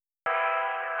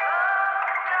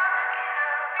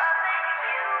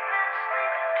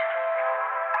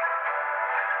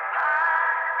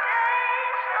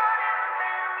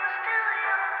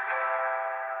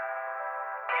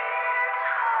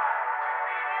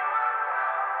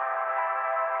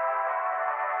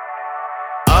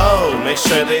make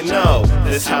sure they know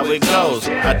this how it goes.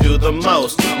 I do the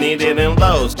most, need it in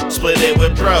lows, split it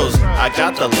with bros. I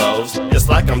got the lows, it's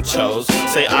like I'm chose.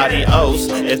 Say adios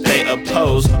if they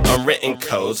oppose. Unwritten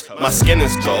codes, my skin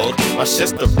is gold, my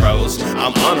shit's the rose.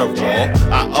 I'm on a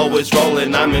roll, I always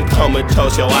rollin', I'm in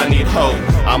comatose. Yo, I need hope,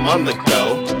 I'm on the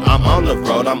go, I'm on the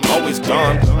road, I'm always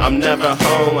gone. I'm never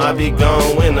home, I be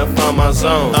gone when I find my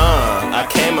zone. I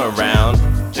came around,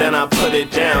 then I put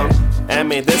it down and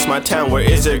made this my town. Where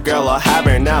is your girl? I'll have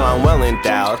her now, I'm well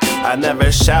endowed. I never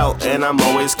shout and I'm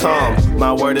always calm.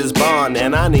 My word is bond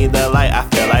and I need the light, I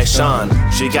feel like Sean.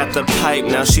 She got the pipe,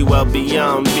 now she well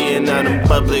beyond being out in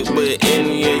public with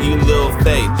any of you little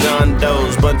fake John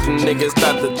Does. Bunch of niggas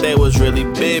thought that they was really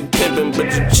big pimpin',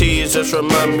 but your cheese just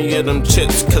remind me of them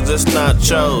chips, cause it's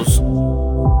nachos.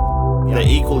 They're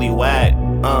equally whack,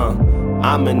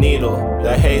 I'm a needle,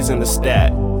 the haze in the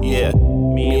stat, yeah.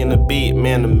 Me and the beat,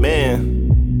 man to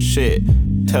man. Shit,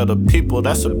 tell the people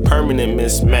that's a permanent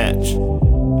mismatch.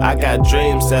 I got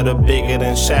dreams that are bigger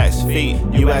than Shaq's feet.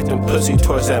 You acting pussy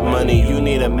towards that money, you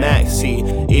need a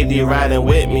maxi. Either you riding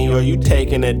with me or you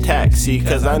taking a taxi,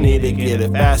 cause I need to get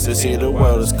it faster, see the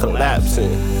world is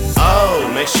collapsing.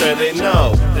 Oh, make sure they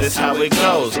know this how it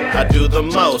goes. I do the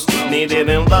most, need it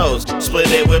in lows,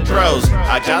 split it with bros.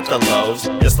 I got the lows,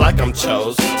 it's like I'm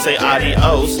chose. Say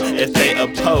adios if they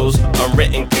oppose.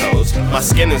 Unwritten codes, my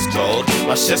skin is gold,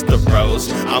 my shit's the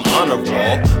rose. I'm on a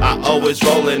roll, I always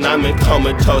rollin', I'm in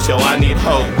comatose. Yo, I need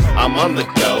hope, I'm on the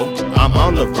go, I'm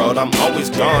on the road, I'm always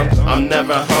gone. I'm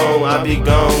never home, I be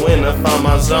gone when I find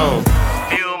my zone.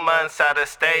 Few months out of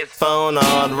state, phone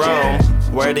on Rome.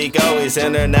 Where'd he go? He's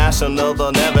international,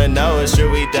 they'll never know. It's true,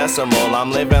 we decimal.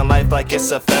 I'm living life like it's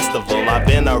a festival. I've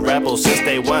been a rebel since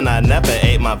day one, I never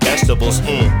ate my vegetables.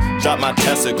 Drop my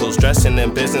testicles, dressing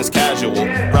in business casual.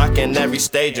 Rocking every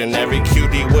stage and every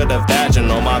cutie with a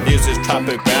vaginal. My views is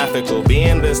topographical,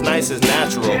 being this nice is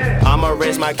natural. I'ma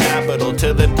raise my capital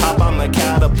to the top, I'm a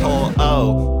catapult.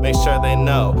 Oh, make sure they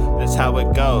know this how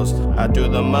it goes. I do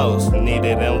the most, need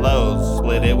it in lows,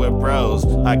 split it with bros.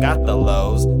 I got the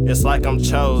lows, it's like I'm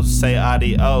chose. Say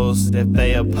adios if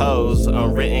they oppose.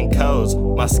 Unwritten codes,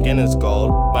 my skin is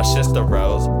gold, my shit's the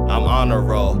rose. I'm on a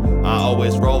roll, I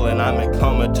always rollin', I'm in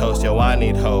comatose. Yo, I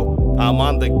need hope, I'm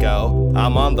on the go,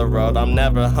 I'm on the road, I'm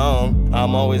never home.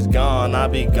 I'm always gone, I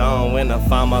be gone when I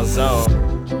find my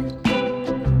zone.